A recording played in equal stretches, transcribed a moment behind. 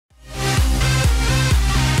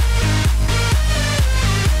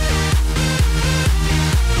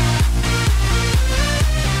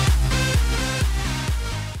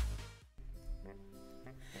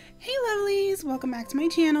welcome back to my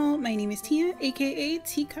channel. My name is Tia, aka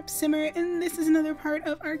Teacup Simmer, and this is another part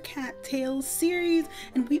of our Cattails series,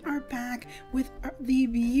 and we are back with the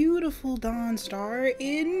beautiful Dawn Star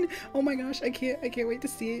in, oh my gosh, I can't wait to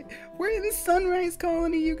see it. We're in Sunrise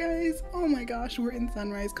Colony, you guys. Oh my gosh, we're in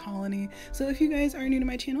Sunrise Colony. So if you guys are new to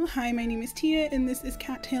my channel, hi, my name is Tia, and this is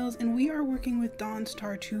Cattails, and we are working with Dawn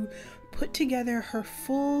Star to put together her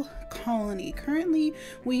full colony. Currently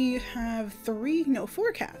we have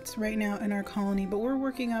 4 cats right now in our colony, but we're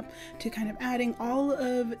working up to kind of adding all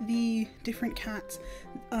of the different cats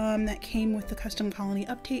that came with the custom colony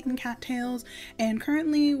update in Cattails. And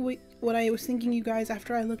currently what I was thinking, you guys,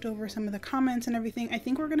 after I looked over some of the comments and everything, I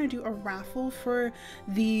think we're gonna do a raffle for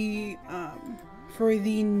the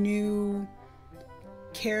new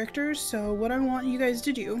characters. So what I want you guys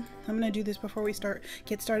to do, I'm gonna do this before we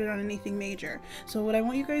get started on anything major. So what I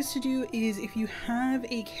want you guys to do is, if you have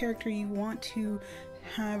a character you want to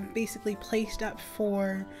have basically placed up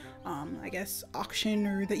for I guess auction,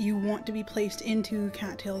 or that you want to be placed into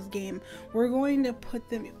Cattails game, we're going to put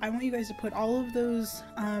them, I want you guys to put all of those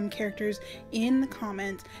characters in the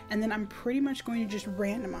comments, and then I'm pretty much going to just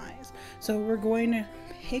randomize. So we're going to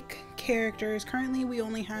pick characters. Currently we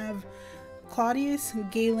only have Claudius,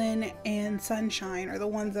 Galen, and Sunshine are the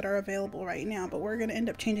ones that are available right now, but we're going to end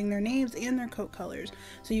up changing their names and their coat colors.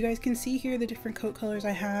 So you guys can see here the different coat colors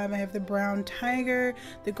I have. I have the brown tiger,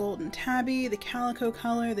 the golden tabby, the calico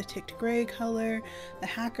color, the ticked gray color, the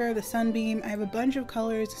hacker, the sunbeam. I have a bunch of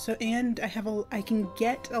colors, so, and I can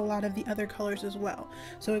get a lot of the other colors as well.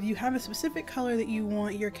 So if you have a specific color that you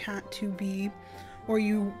want your cat to be, or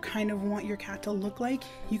you kind of want your cat to look like,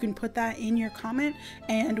 you can put that in your comment,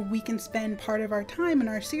 and we can spend part of our time in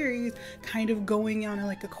our series kind of going on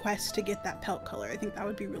a quest to get that pelt color. I think that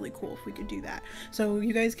would be really cool if we could do that. So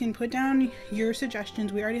you guys can put down your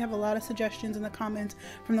suggestions. We already have a lot of suggestions in the comments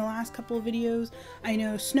from the last couple of videos. I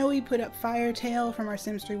know Snowy put up Firetail from our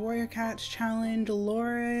Sims 3 Warrior Cats challenge.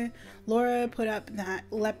 Laura put up that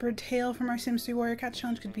leopard tail from our Sims 3 Warrior Cats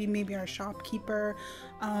challenge, could be maybe our shopkeeper.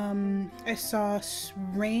 I saw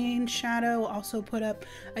Rain Shadow also put up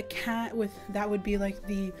a cat with, that would be like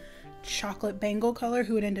the chocolate bangle color,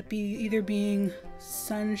 who would end up either being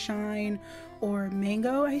Sunshine or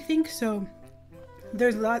Mango, I think. So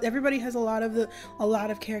there's a lot, everybody has a lot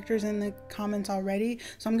of characters in the comments already,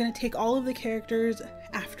 so I'm gonna take all of the characters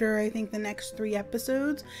after I think the next 3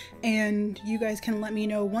 episodes, and you guys can let me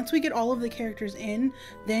know once we get all of the characters in,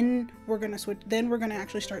 then we're gonna switch, then we're gonna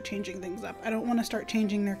actually start changing things up. I don't want to start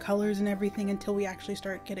changing their colors and everything until we actually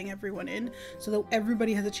start getting everyone in, so that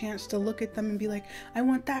everybody has a chance to look at them and be like, I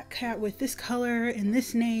want that cat with this color and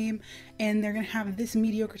this name, and they're gonna have this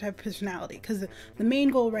mediocre type of personality, because the main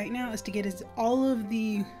goal right now is to get all of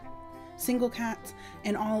the single cats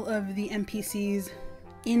and all of the NPCs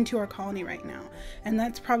into our colony right now. And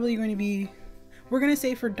that's probably going to be, we're going to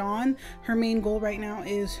say for Dawn, her main goal right now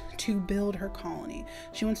is to build her colony.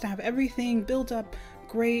 She wants to have everything built up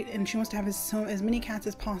great, and she wants to have as many cats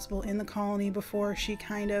as possible in the colony before she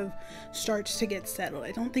kind of starts to get settled.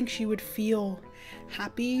 I don't think she would feel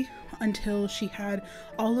happy until she had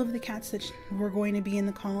all of the cats that were going to be in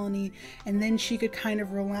the colony, and then she could kind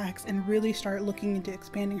of relax and really start looking into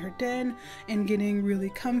expanding her den and getting really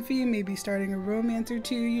comfy, maybe starting a romance or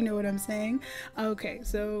 2, you know what I'm saying? Okay,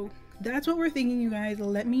 so that's what we're thinking, you guys.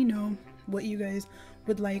 Let me know what you guys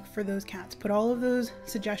would like for those cats. Put all of those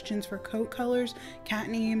suggestions for coat colors, cat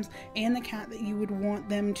names, and the cat that you would want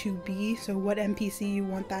them to be, so what NPC you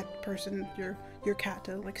want that person, your cat,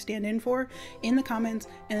 to stand in for, in the comments,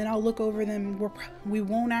 and then I'll look over them. We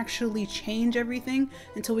won't actually change everything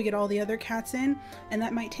until we get all the other cats in, and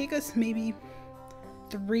that might take us maybe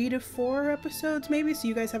 3 to 4 episodes maybe, so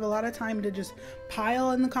you guys have a lot of time to just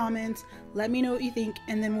pile in the comments, let me know what you think,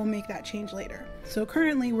 and then we'll make that change later. So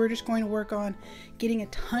currently we're just going to work on getting a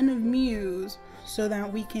ton of mews so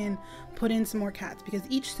that we can put in some more cats, because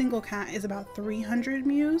each single cat is about 300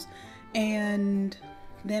 mews, and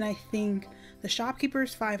then I think the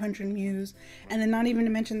shopkeeper's 500 mews, and then not even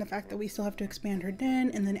to mention the fact that we still have to expand her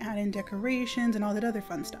den and then add in decorations and all that other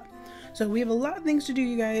fun stuff. So we have a lot of things to do,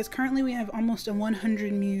 you guys. Currently we have almost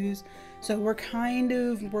 100 mews, so we're kind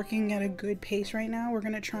of working at a good pace right now. We're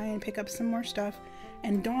going to try and pick up some more stuff,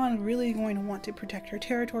 and Dawn really going to want to protect her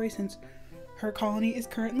territory since her colony is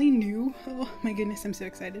currently new. Oh my goodness, I'm so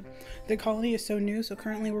excited. The colony is so new, so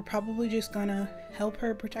currently we're probably just gonna help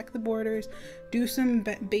her protect the borders, do some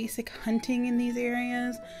basic hunting in these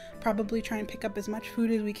areas, probably try and pick up as much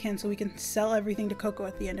food as we can so we can sell everything to Coco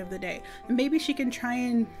at the end of the day. And maybe she can try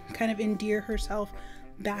and kind of endear herself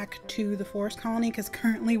back to the forest colony, because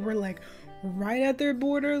currently we're right at their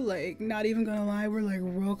border. Like, not even gonna lie, we're like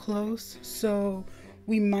real close. So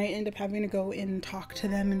we might end up having to go in and talk to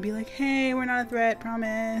them and be like, hey, we're not a threat,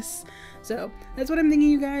 promise. So that's what I'm thinking,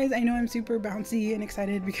 you guys. I know I'm super bouncy and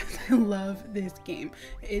excited because I love this game.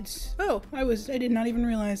 It's, oh, I did not even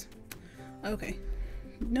realize. Okay.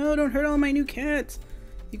 No, don't hurt all my new cats.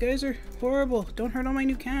 You guys are horrible. Don't hurt all my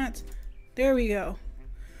new cats. There we go.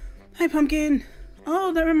 Hi, Pumpkin.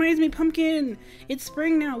 Oh, that reminds me, Pumpkin. It's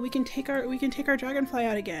spring now. We can take our dragonfly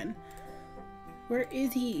out again. Where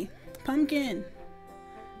is he? Pumpkin.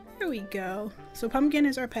 There we go. So Pumpkin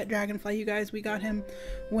is our pet dragonfly, you guys. We got him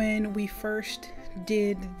when we first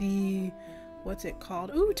did the, what's it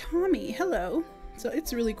called? Ooh, Tommy. Hello. So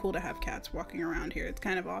it's really cool to have cats walking around here. It's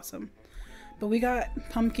kind of awesome. But we got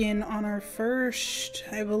Pumpkin on our first,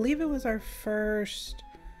 I believe it was our first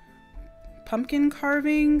pumpkin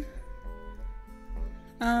carving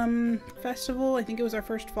festival. I think it was our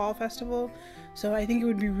first fall festival. So I think it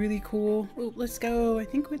would be really cool. Ooh, let's go. I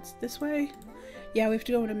think it's this way. Yeah, we have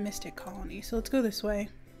to go to Mystic Colony, so let's go this way.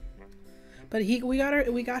 But we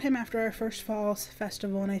got him after our first fall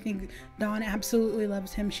festival, and I think Dawn absolutely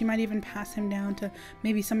loves him. She might even pass him down to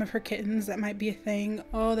maybe some of her kittens. That might be a thing.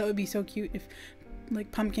 Oh, that would be so cute if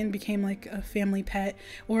like Pumpkin became like a family pet,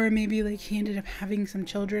 or maybe like he ended up having some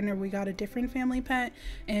children, or we got a different family pet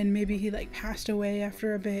and maybe he like passed away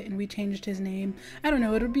after a bit and we changed his name. I don't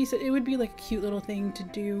know. It would be like a cute little thing to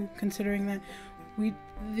do, considering that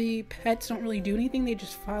the pets don't really do anything, they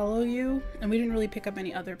just follow you, and we didn't really pick up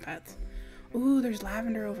any other pets. Ooh, there's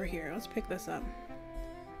lavender over here. Let's pick this up.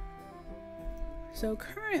 So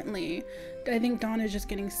currently, I think Dawn is just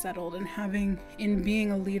getting settled and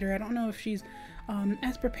being a leader. I don't know if she's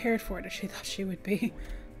as prepared for it as she thought she would be.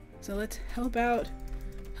 So let's help out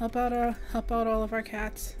all of our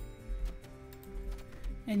cats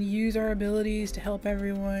and use our abilities to help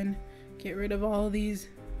everyone. Get rid of all of these.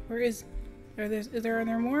 Are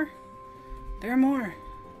there more? There are more.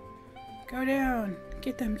 Go down.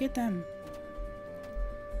 Get them, get them.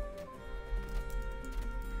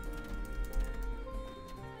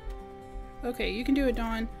 Okay, you can do it,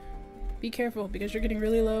 Dawn. Be careful because you're getting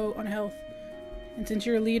really low on health. And since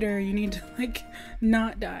you're a leader, you need to like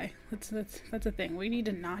not die. That's a thing. We need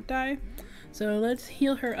to not die. So let's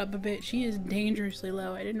heal her up a bit. She is dangerously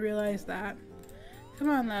low. I didn't realize that. Come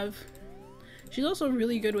on, love. She's also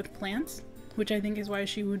really good with plants, which I think is why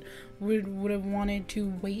she would have wanted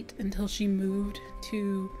to wait until she moved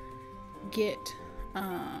to get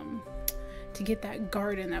that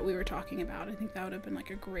garden that we were talking about. I think that would have been like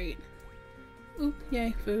a great. Oop,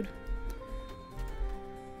 yay, food.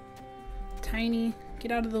 Tiny,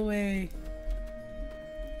 get out of the way.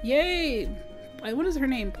 Yay! What is her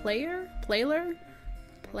name? Player? Plater?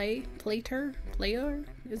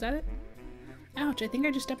 Is that it? Ouch, I think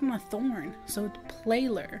I just stepped on a thorn. So it's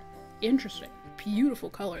Plaler. Interesting. Beautiful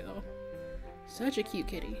color though. Such a cute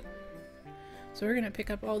kitty. So we're gonna pick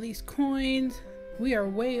up all these coins. We are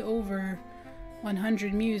way over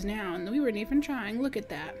 100 mews now, and we weren't even trying. Look at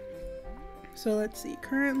that. So let's see,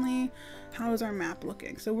 currently, how is our map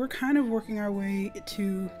looking? So we're kind of working our way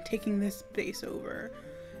to taking this base over.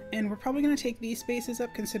 And we're probably going to take these spaces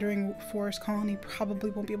up, considering Forest Colony probably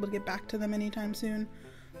won't be able to get back to them anytime soon.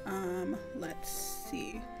 Let's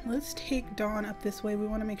see. Let's take Dawn up this way. We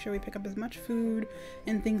want to make sure we pick up as much food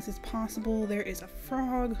and things as possible. There is a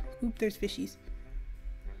frog. Oop, there's fishies.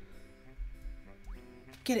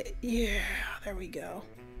 Get it. Yeah, there we go.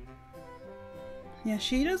 Yeah,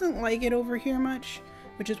 she doesn't like it over here much,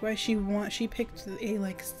 which is why she picked a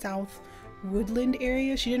like south woodland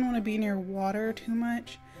area. She didn't want to be near water too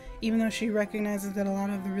much, even though she recognizes that a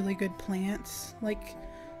lot of the really good plants like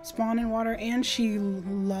spawn in water, and she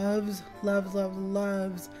loves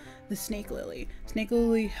the snake lily. Snake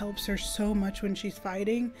lily helps her so much when she's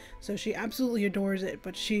fighting, so she absolutely adores it,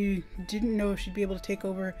 but she didn't know if she'd be able to take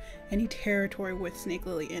over any territory with snake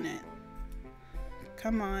lily in it.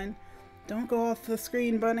 Come on. Don't go off the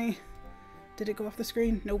screen, bunny. Did it go off the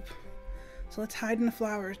screen? Nope. So let's hide in the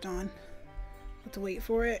flowers, Dawn. Let's wait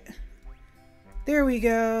for it. There we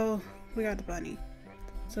go. We got the bunny.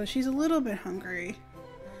 So she's a little bit hungry.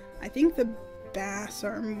 I think the bass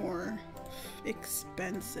are more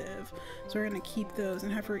expensive. So we're gonna keep those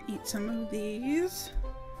and have her eat some of these.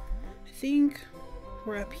 I think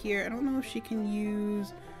we're up here. I don't know if she can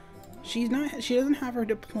use... she doesn't have her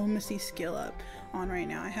diplomacy skill up on right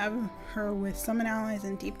now. I have her with summon allies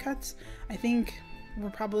and deep cuts. I think we're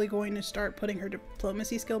probably going to start putting her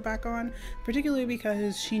diplomacy skill back on, particularly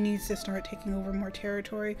because she needs to start taking over more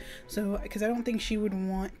territory. So, because I don't think she would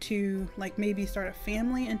want to like maybe start a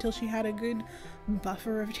family until she had a good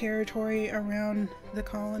buffer of territory around the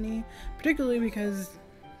colony, particularly because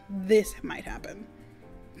this might happen.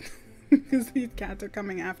 Because these cats are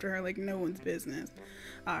coming after her like no one's business.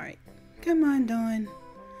 Alright, come on, Dawn.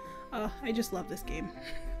 Oh, I just love this game.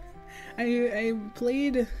 I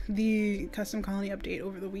played the custom colony update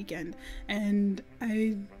over the weekend, and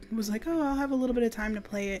I was like, oh, I'll have a little bit of time to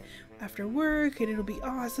play it after work and it'll be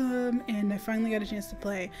awesome, and I finally got a chance to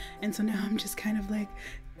play, and so now I'm just kind of like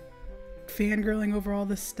fangirling over all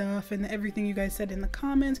the stuff and everything you guys said in the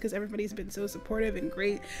comments, because everybody's been so supportive and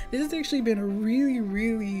great. This has actually been a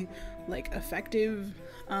really like effective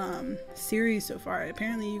series so far.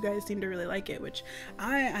 Apparently you guys seem to really like it, which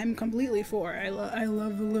I'm completely for. I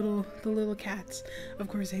love the little cats. Of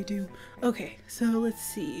course I do. Okay, so let's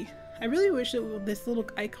see. I really wish that this little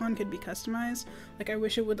icon could be customized. Like, I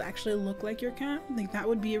wish it would actually look like your cat. I think that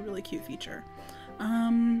would be a really cute feature.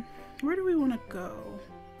 Where do we want to go?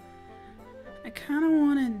 I kind of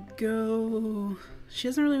want to go... She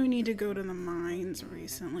doesn't really need to go to the mines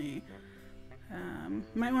recently.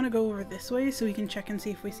 Might want to go over this way so we can check and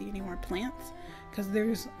see if we see any more plants, because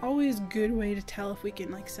there's always a good way to tell if we can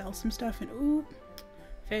like sell some stuff. And ooh,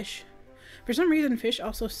 fish. For some reason fish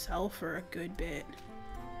also sell for a good bit.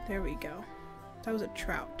 There we go. That was a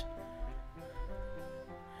trout.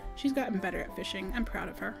 She's gotten better at fishing. I'm proud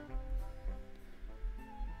of her.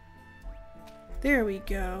 There we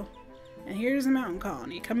go. And here's the mountain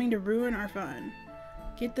colony coming to ruin our fun.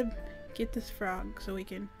 Get this frog so we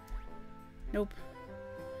can... Nope.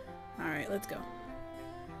 Alright, let's go.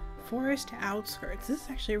 Forest outskirts. This is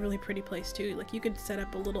actually a really pretty place too. Like, you could set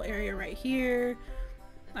up a little area right here.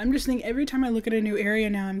 I'm just thinking, every time I look at a new area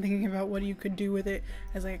now, I'm thinking about what you could do with it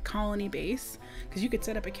as like a colony base. Because you could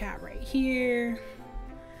set up a cat right here.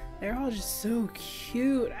 They're all just so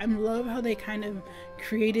cute. I love how they kind of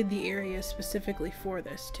created the area specifically for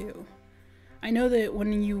this too. I know that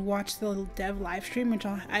when you watch the dev live stream, which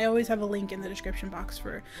I always have a link in the description box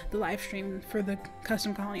for the live stream for the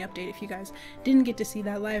custom colony update if you guys didn't get to see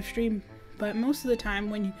that live stream. But most of the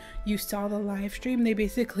time when you saw the live stream, they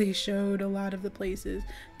basically showed a lot of the places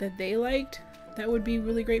that they liked that would be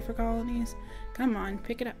really great for colonies. Come on,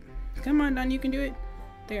 pick it up. Come on, Dawn, you can do it.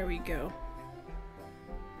 There we go.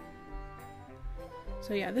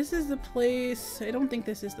 So yeah, this is the place. I don't think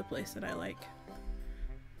this is the place that I like.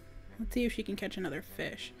 Let's see if she can catch another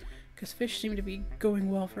fish, because fish seem to be going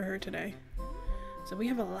well for her today. So we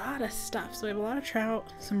have a lot of stuff. So we have a lot of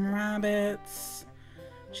trout, some rabbits.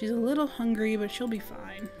 She's a little hungry, but she'll be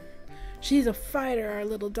fine. She's a fighter, our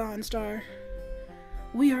little Dawn Star.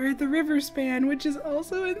 We are at the river span, which is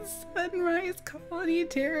also in Sunrise Colony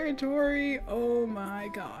territory. Oh my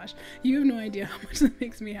gosh. You have no idea how much that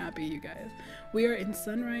makes me happy, you guys. We are in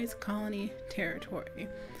Sunrise Colony territory.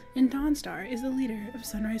 And Dawnstar is the leader of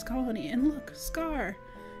Sunrise Colony. And look, Scar.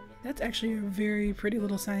 That's actually a very pretty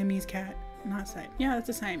little Siamese cat. Not Siamese. Yeah, that's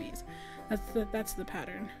a Siamese. That's the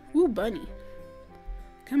pattern. Ooh, bunny.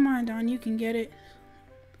 Come on, Dawn, you can get it.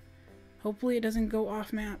 Hopefully it doesn't go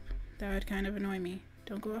off map. That would kind of annoy me.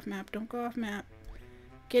 Don't go off map. Don't go off map.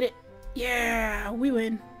 Get it. Yeah, we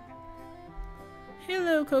win.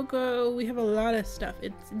 Hello, Coco. We have a lot of stuff.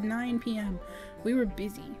 It's 9 p.m. We were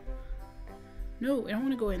busy. No, I don't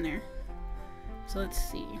want to go in there. So let's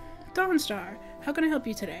see. Dawnstar, how can I help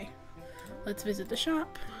you today? Let's visit the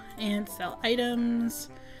shop and sell items.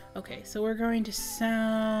 Okay, so we're going to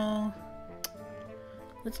sell...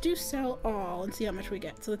 Let's do sell all and see how much we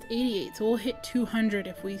get. So that's 88. So we'll hit 200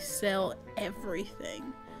 if we sell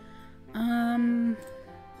everything.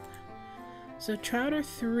 So trout are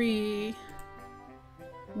 3.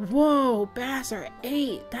 Whoa, bass are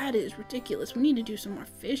 8. That is ridiculous. We need to do some more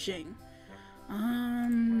fishing.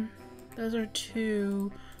 Those are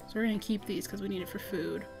 2. So we're gonna keep these because we need it for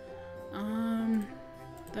food.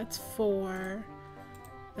 That's 4.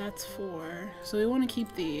 That's 4. So we want to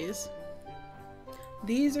keep these.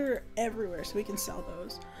 These are everywhere, so we can sell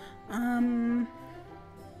those.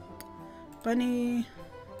 Bunny,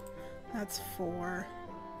 that's 4.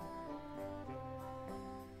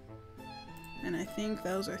 And I think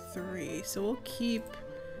those are 3. So we'll keep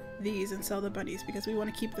these and sell the bunnies because we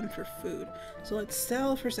want to keep them for food. So let's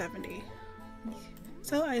sell for 70.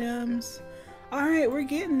 Sell items. Alright, we're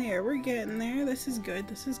getting there. We're getting there. This is good.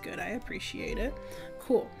 This is good. I appreciate it.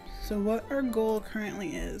 Cool. So what our goal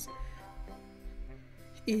currently is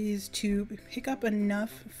to pick up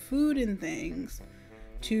enough food and things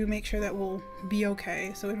to make sure that we'll be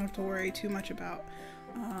okay, so we don't have to worry too much about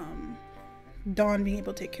Dawn being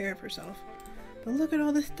able to take care of herself. But look at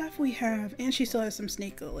all the stuff we have. And she still has some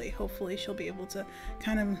snake lily. Hopefully she'll be able to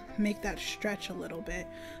kind of make that stretch a little bit.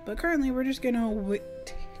 But currently we're just gonna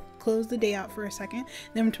close the day out for a second.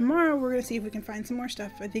 Then tomorrow we're gonna see if we can find some more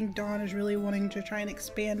stuff. I think Dawn is really wanting to try and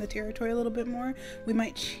expand the territory a little bit more. We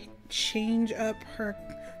might change up her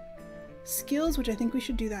skills, which I think we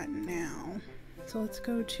should do that now. So let's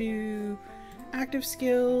go to active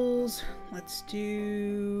skills. Let's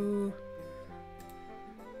do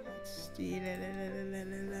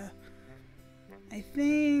I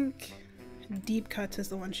think deep cuts is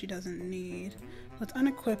the one she doesn't need. Let's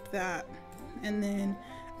unequip that and then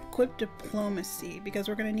equip diplomacy, because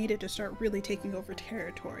we're going to need it to start really taking over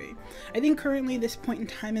territory. I think currently this point in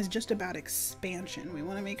time is just about expansion. We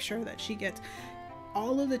want to make sure that she gets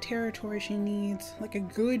all of the territory she needs, like a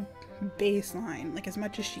good baseline, like as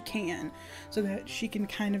much as she can, so that she can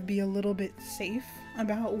kind of be a little bit safe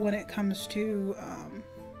about when it comes to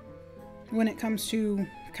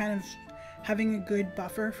kind of having a good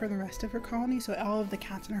buffer for the rest of her colony, so all of the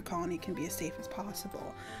cats in her colony can be as safe as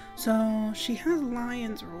possible. So she has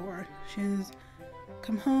Lion's Roar. She has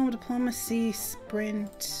Come Home, Diplomacy,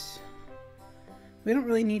 Sprint. We don't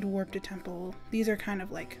really need Warp to Temple. These are kind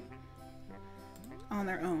of like on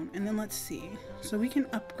their own. And then let's see. So we can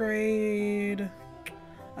upgrade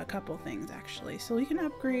a couple things actually. So we can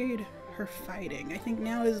upgrade her fighting. I think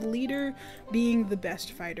now as leader, being the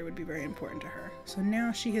best fighter would be very important to her. So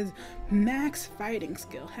now she has max fighting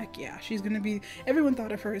skill. Heck yeah, she's gonna be, everyone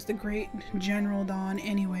thought of her as the great General Dawn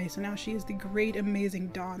anyway, so now she is the great amazing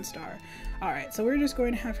Dawn Star. Alright, so we're just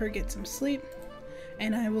going to have her get some sleep,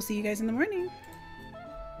 and I will see you guys in the morning.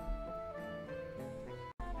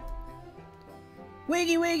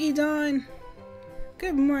 Wiggy wiggy Dawn!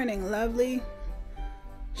 Good morning, lovely.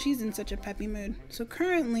 She's in such a peppy mood. So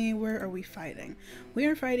currently, where are we fighting? We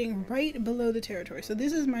are fighting right below the territory. So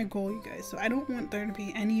this is my goal, you guys. So I don't want there to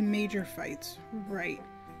be any major fights right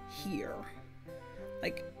here.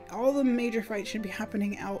 Like, all the major fights should be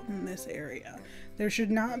happening out in this area. There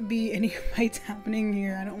should not be any fights happening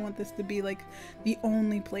here. I don't want this to be like the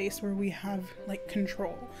only place where we have like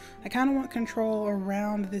control. I kind of want control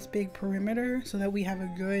around this big perimeter so that we have a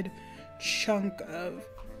good chunk of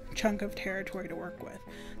territory to work with.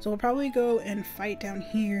 So we'll probably go and fight down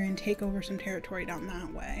here and take over some territory down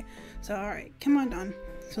that way. So alright, come on Dawn.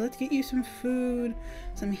 So let's get you some food,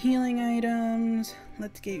 some healing items.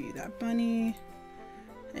 Let's give you that bunny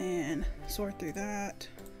and sort through that.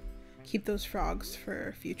 Keep those frogs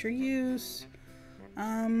for future use.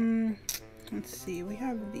 Let's see, we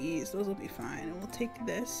have these, those will be fine. And we'll take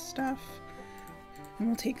this stuff and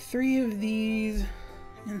we'll take 3 of these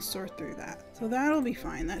and sort through that. So that'll be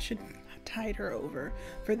fine. That should tide her over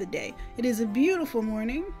for the day. It is a beautiful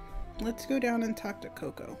morning. Let's go down and talk to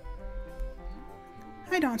Coco.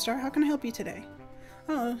 Hi Dawnstar, how can I help you today?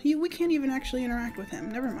 Oh, we can't even actually interact with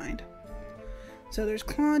him. Never mind. So there's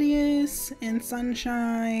Claudius and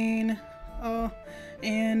Sunshine. Oh,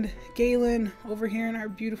 and Galen over here in our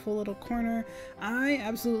beautiful little corner. I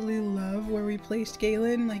absolutely love where we placed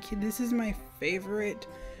Galen. Like, this is my favorite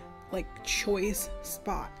like choice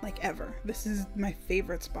spot like ever. This is my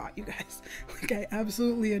favorite spot, you guys. Like, I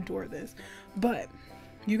absolutely adore this. But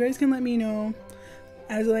you guys can let me know,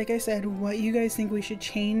 as like I said, what you guys think we should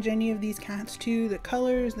change any of these cats to, the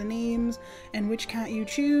colors, the names, and which cat you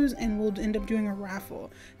choose, and we'll end up doing a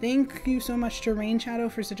raffle. Thank you so much to Rain Shadow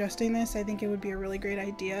for suggesting this. I think it would be a really great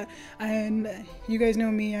idea, and you guys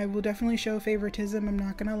know me, I will definitely show favoritism. I'm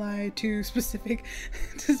not gonna lie to specific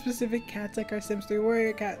cats, like our Sims 3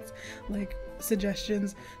 warrior cats, like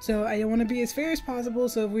suggestions. So I want to be as fair as possible,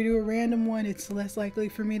 so if we do a random one, it's less likely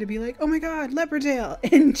for me to be like, oh my god, leopard tail,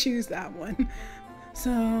 and choose that one.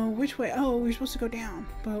 So, which way? Oh, we're supposed to go down.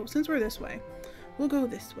 But since we're this way, we'll go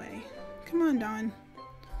this way. Come on, Dawn.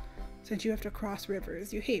 Since you have to cross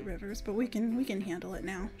rivers. You hate rivers, but we can handle it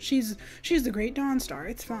now. She's the great Dawnstar.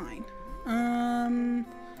 It's fine.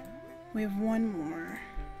 We have one more.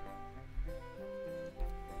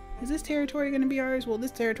 Is this territory going to be ours? Well,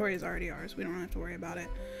 this territory is already ours. We don't have to worry about it.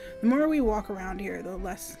 The more we walk around here, the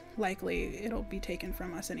less likely it'll be taken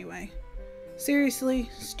from us anyway. Seriously?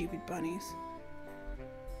 Stupid bunnies.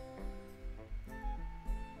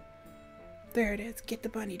 There it is. Get the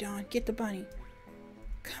bunny, Dawn. Get the bunny.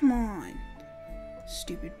 Come on.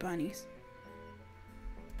 Stupid bunnies.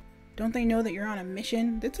 Don't they know that you're on a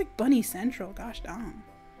mission? That's like Bunny Central. Gosh darn.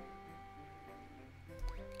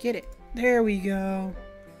 Get it. There we go.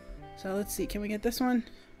 So let's see. Can we get this one?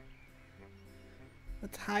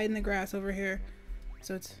 Let's hide in the grass over here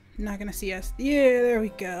so it's not going to see us. Yeah, there we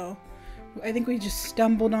go. I think we just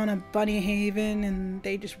stumbled on a bunny haven and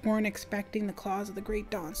they just weren't expecting the claws of the great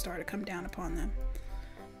Dawnstar to come down upon them.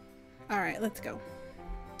 Alright, let's go.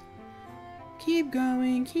 Keep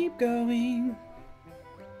going, keep going.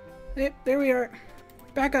 Yep, there we are.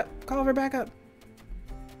 Back up. Call her back up.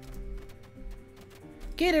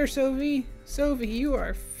 Get her, Sophie. Sophie, you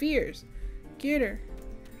are fierce. Get her.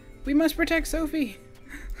 We must protect Sophie.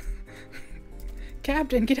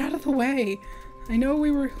 Captain, get out of the way. I know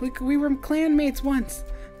we were clanmates once.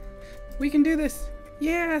 We can do this.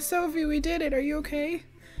 Yeah, Sophie, we did it. Are you okay?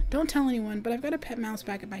 Don't tell anyone, but I've got a pet mouse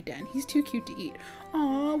back at my den. He's too cute to eat.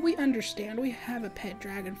 Aw, we understand. We have a pet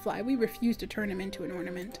dragonfly. We refuse to turn him into an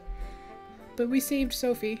ornament. But we saved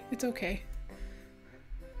Sophie. It's okay.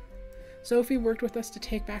 Sophie worked with us to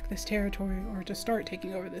take back this territory, or to start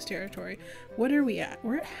taking over this territory. What are we at?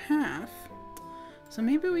 We're at half. So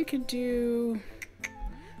maybe we could do...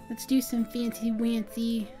 Let's do some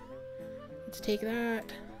fancy-wancy. Let's take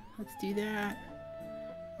that. Let's do that.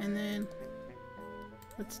 And then...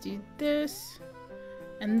 Let's do this.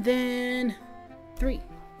 And then... 3.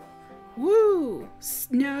 Woo!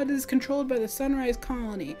 Now it is controlled by the Sunrise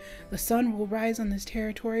Colony. The sun will rise on this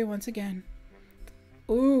territory once again.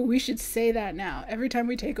 Ooh, we should say that now. Every time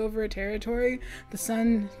we take over a territory, the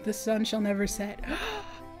sun shall never set.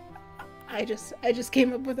 I just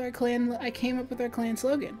came up with our clan. I came up with our clan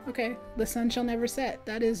slogan. Okay, the sun shall never set.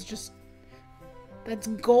 That is just, that's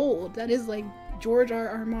gold. That is like George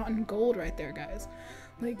R.R. Martin gold right there, guys.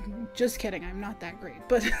 Like, just kidding, I'm not that great,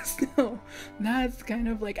 but still, that's kind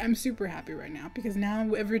of like, I'm super happy right now, because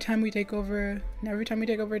now every time we take over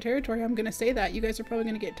a territory, I'm gonna say that. You guys are probably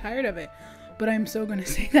gonna get tired of it, but I'm so gonna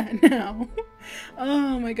say that now.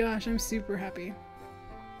 Oh my gosh, I'm super happy.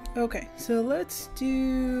 Okay, so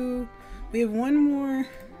we have one more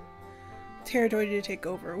territory to take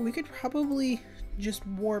over. We could probably just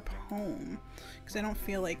warp home, because I don't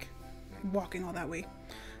feel like walking all that way.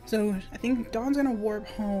 So I think Dawn's gonna warp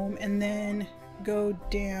home and then go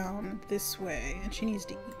down this way, and she needs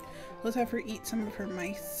to eat. Let's have her eat some of her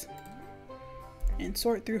mice and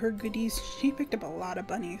sort through her goodies. She picked up a lot of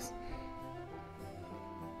bunnies.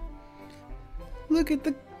 Look at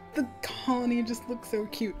the colony, it just looks so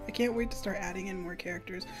cute. I can't wait to start adding in more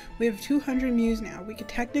characters. We have 200 Mews now. We could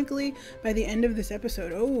technically, by the end of this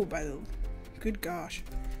episode, good gosh.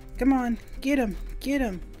 Come on, get him, get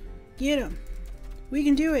him, get him. We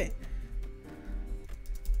can do it.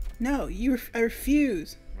 No, I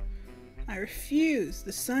refuse. I refuse.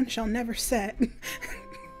 The sun shall never set.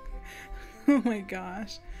 Oh my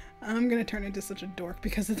gosh. I'm gonna turn into such a dork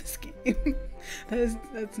because of this game.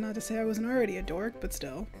 That's not to say I wasn't already a dork, but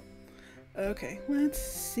still. Okay, let's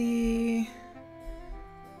see.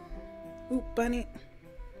 Ooh, bunny.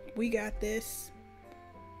 We got this.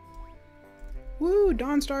 Woo,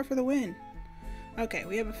 Dawnstar for the win. Okay,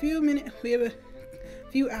 we have a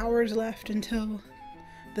few hours left until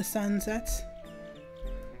the sun sets.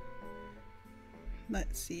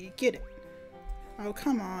 Let's see, get it. Oh,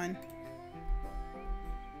 come on.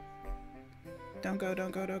 Don't go,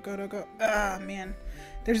 don't go, don't go, don't go. Ah, man.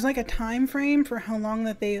 There's like a time frame for how long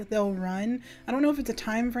that they'll run. I don't know if it's a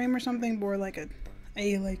time frame or something, or like a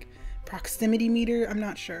like proximity meter. I'm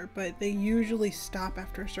not sure, but they usually stop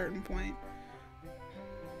after a certain point.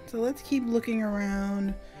 So let's keep looking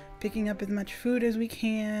around, picking up as much food as we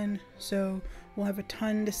can, so we'll have a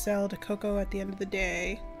ton to sell to Coco at the end of the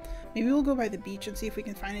day. Maybe we'll go by the beach and see if we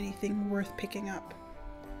can find anything worth picking up.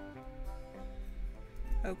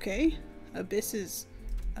 Okay, Abyss is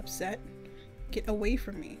upset. Get away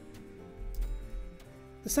from me.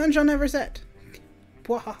 The sun shall never set.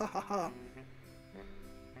 Pwahahaha.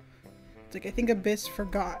 It's like I think Abyss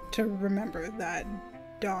forgot to remember that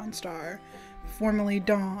Dawnstar, formerly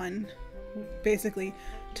Dawn, basically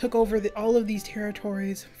took over all of these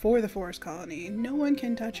territories for the forest colony. No one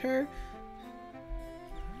can touch her.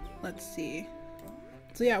 Let's see.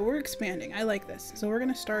 So yeah, we're expanding. I like this. So we're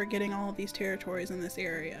gonna start getting all of these territories in this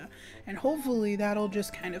area, and hopefully that'll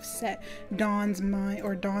just kind of set Dawn's mind,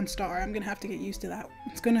 or Dawnstar. I'm gonna have to get used to that.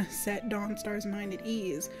 It's gonna set Dawnstar's mind at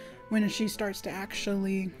ease when she starts to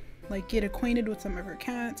actually like get acquainted with some of her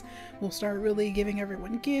cats. We'll start really giving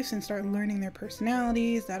everyone gifts and start learning their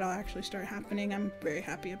personalities. That'll actually start happening. I'm very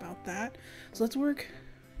happy about that. So let's work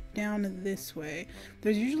down this way.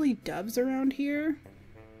 There's usually doves around here,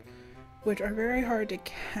 which are very hard to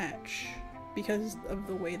catch because of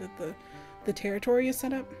the way that the territory is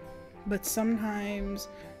set up. But sometimes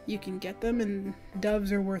you can get them, and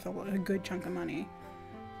doves are worth a good chunk of money.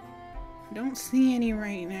 I don't see any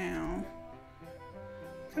right now.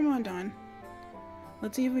 Come on, Dawn.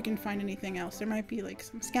 Let's see if we can find anything else. There might be like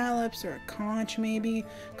some scallops or a conch maybe.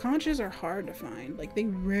 Conches are hard to find. Like they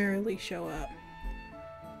rarely show up.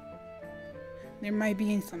 There might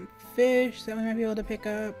be some fish that we might be able to pick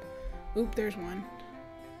up. Oop, there's one.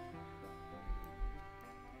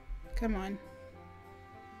 Come on.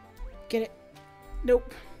 Get it.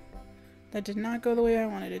 Nope. That did not go the way I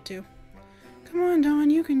wanted it to. Come on, Dawn,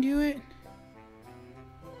 you can do it.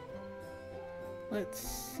 Let's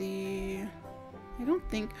see. I don't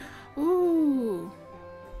think... Ooh!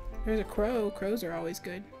 There's a crow. Crows are always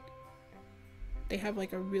good. They have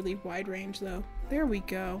like a really wide range though. There we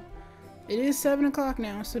go. It is 7 o'clock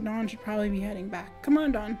now, so Dawn should probably be heading back. Come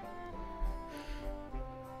on, Dawn.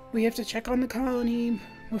 We have to check on the colony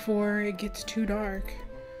before it gets too dark.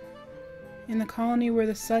 In the colony where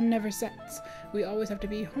the sun never sets, we always have to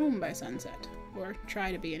be home by sunset. Or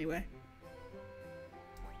try to be anyway.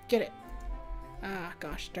 Get it. Ah,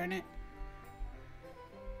 gosh darn it.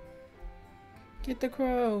 Get the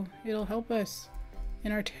crow. It'll help us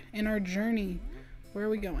in our journey. Where are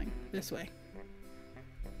we going? This way.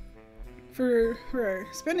 For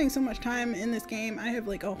spending so much time in this game, I have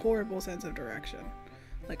like a horrible sense of direction.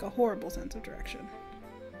 Like a horrible sense of direction.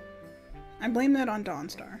 I blame that on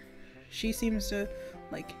Dawnstar. She seems to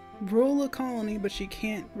like rule a colony, but she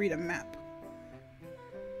can't read a map.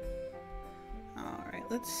 Alright,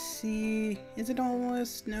 let's see. Is it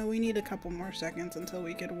almost? No, we need a couple more seconds until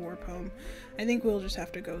we get warp home. I think we'll just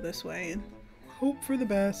have to go this way and hope for the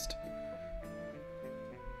best.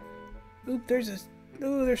 Oop, there's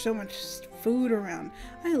so much food around.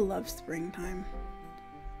 I love springtime.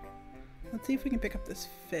 Let's see if we can pick up this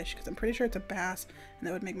fish, because I'm pretty sure it's a bass, and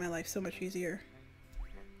that would make my life so much easier.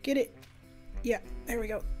 Get it! Yeah, there we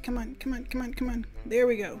go. Come on, come on, come on, come on. There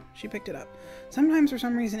we go. She picked it up. Sometimes, for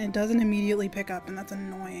some reason, it doesn't immediately pick up, and that's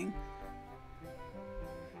annoying.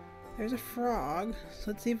 There's a frog.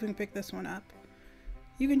 So let's see if we can pick this one up.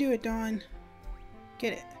 You can do it, Dawn.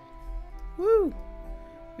 Get it. Woo!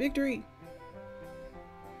 Victory!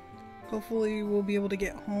 Hopefully we'll be able to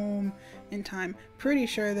get home in time. Pretty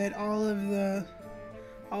sure that all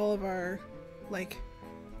of our, like,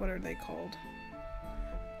 what are they called?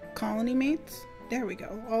 Colony mates? There we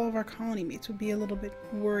go. All of our colony mates would be a little bit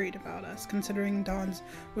worried about us, considering Dawn's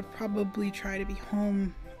would probably try to be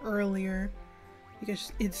home earlier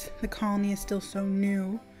because the colony is still so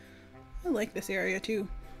new. I like this area too.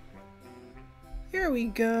 Here we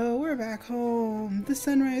go. We're back home. The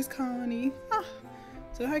Sunrise Colony. Ah.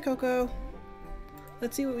 So hi, Coco.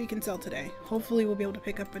 Let's see what we can sell today. Hopefully we'll be able to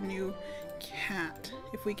pick up a new cat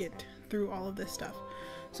if we get through all of this stuff.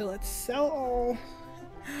 So let's sell all.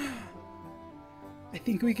 I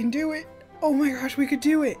think we can do it. Oh my gosh, we could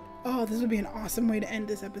do it. Oh, this would be an awesome way to end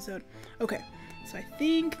this episode. Okay, so I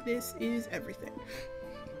think this is everything.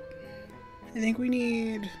 I don't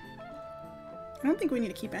think we need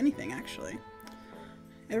to keep anything, actually.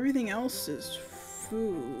 Everything else is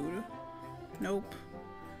food. Nope.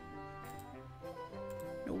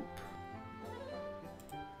 Nope.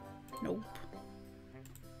 Nope.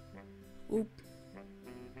 Oop.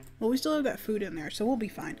 Well, we still have that food in there, so we'll be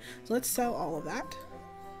fine. So let's sell all of that.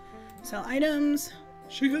 Sell items.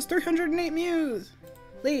 She has 308 Mews.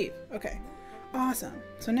 Leave. Okay. Awesome.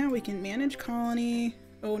 So now we can manage colony.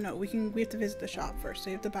 Oh no, we have to visit the shop first,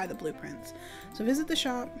 so you have to buy the blueprints. So visit the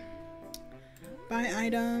shop. Buy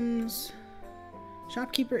items.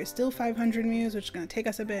 Shopkeeper is still 500 Mews, which is going to take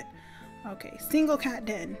us a bit. Okay, single cat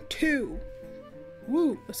den, 2.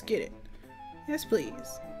 Woo, let's get it. Yes,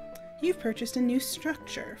 please. You've purchased a new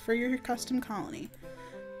structure for your custom colony.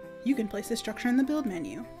 You can place this structure in the build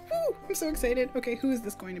menu. Woo, I'm so excited. Okay, who is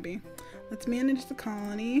this going to be? Let's manage the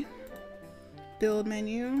colony. Build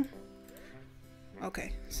menu.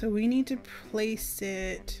 Okay, so we need to place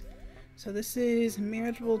it. So this is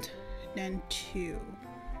marriageable den 2.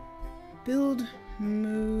 Build,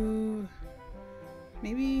 move.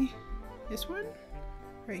 Maybe this one?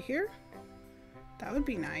 Right here? That would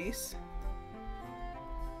be nice.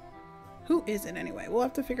 Who is it anyway? We'll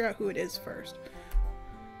have to figure out who it is first.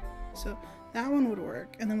 So that one would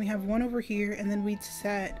work. And then we have one over here, and then we'd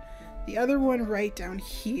set the other one right down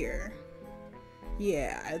here.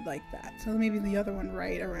 Yeah, I'd like that. So maybe the other one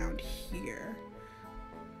right around here.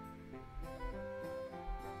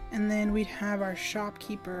 And then we'd have our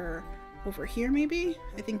shopkeeper over here maybe?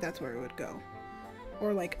 I think that's where it would go.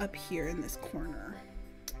 Or like up here in this corner.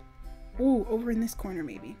 Ooh, over in this corner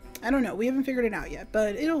maybe. I don't know. We haven't figured it out yet,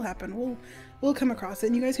 but it'll happen. We'll come across it,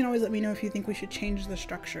 and you guys can always let me know if you think we should change the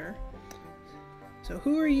structure. So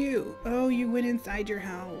who are you? Oh, you went inside your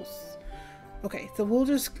house. Okay, so we'll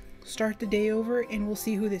just start the day over, and we'll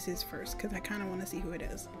see who this is first, because I kind of want to see who it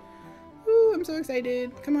is. Ooh, Woo! I'm so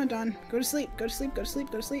excited. Come on, Dawn. Go to sleep. Go to sleep. Go to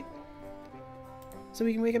sleep. Go to sleep. So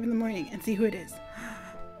we can wake up in the morning and see who it is.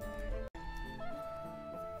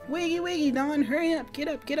 Wiggy, wiggy, Dawn. Hurry up. Get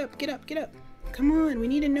up. Get up. Get up. Get up. Come on. We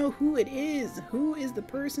need to know who it is. Who is the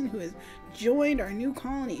person who has joined our new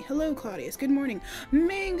colony? Hello, Claudius. Good morning.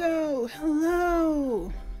 Mango.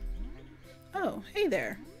 Hello. Oh, hey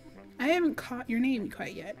there. I haven't caught your name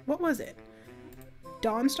quite yet. What was it?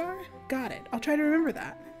 Dawnstar? Got it. I'll try to remember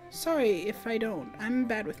that. Sorry if I don't. I'm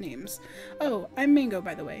bad with names. Oh, I'm Mango,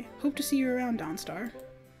 by the way. Hope to see you around, Dawnstar.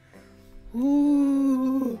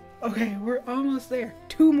 Ooh. Okay, we're almost there.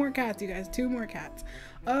 2 more cats, you guys. 2 more cats.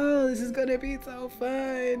 Oh, this is gonna be so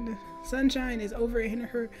fun. Sunshine is over in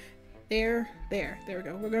her... There we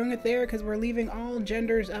go. We're going with there because we're leaving all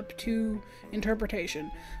genders up to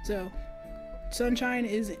interpretation. So, Sunshine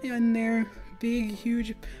is in their big,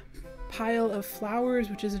 huge pile of flowers,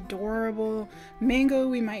 which is adorable. Mango,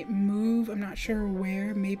 we might move. I'm not sure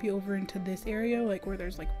where. Maybe over into this area, like where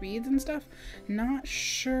there's like reeds and stuff. Not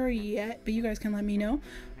sure yet, but you guys can let me know.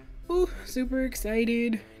 Ooh, super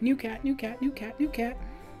excited. New cat, new cat, new cat, new cat.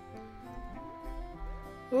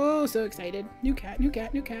 Oh, so excited. New cat, new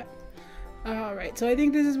cat, new cat. Alright, so I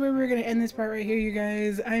think this is where we're going to end this part right here, you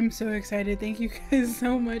guys. I'm so excited. Thank you guys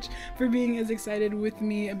so much for being as excited with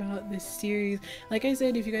me about this series. Like I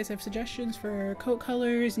said, if you guys have suggestions for coat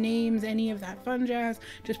colors, names, any of that fun jazz,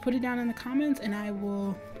 just put it down in the comments and I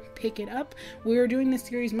will pick it up. We're doing this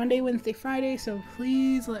series Monday, Wednesday, Friday, so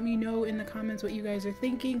please let me know in the comments what you guys are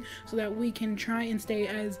thinking so that we can try and stay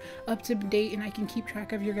as up to date and I can keep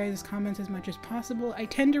track of your guys' comments as much as possible. I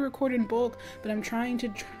tend to record in bulk, but I'm trying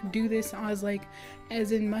to do this as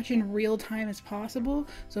much in real time as possible,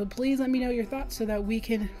 so please let me know your thoughts so that we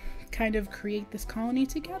can kind of create this colony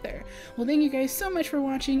together. Well, thank you guys so much for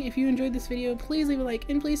watching. If you enjoyed this video, please leave a like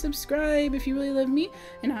and please subscribe if you really love me,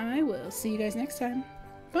 and I will see you guys next time.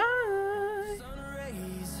 Bye!